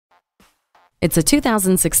It's a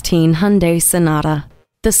 2016 Hyundai Sonata.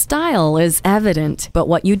 The style is evident, but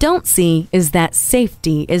what you don't see is that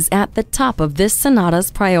safety is at the top of this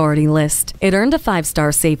Sonata's priority list. It earned a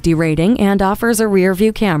 5-star safety rating and offers a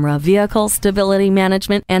rear-view camera, vehicle stability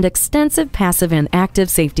management, and extensive passive and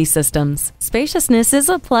active safety systems. Spaciousness is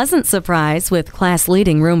a pleasant surprise with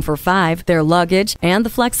class-leading room for 5, their luggage, and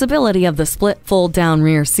the flexibility of the split fold-down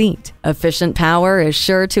rear seat. Efficient power is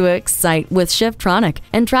sure to excite with Shiftronic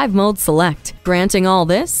and Drive Mode Select. Granting all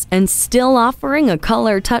this and still offering a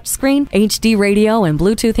color touchscreen, HD radio, and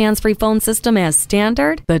Bluetooth hands-free phone system as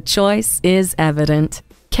standard, the choice is evident.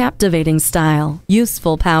 Captivating style,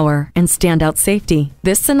 useful power, and standout safety.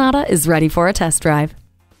 This Sonata is ready for a test drive.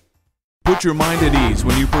 Put your mind at ease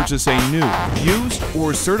when you purchase a new, used,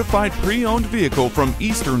 or certified pre-owned vehicle from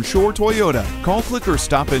Eastern Shore Toyota. Call, click, or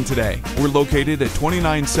stop in today. We're located at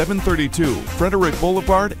 29732 Frederick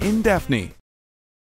Boulevard in Daphne.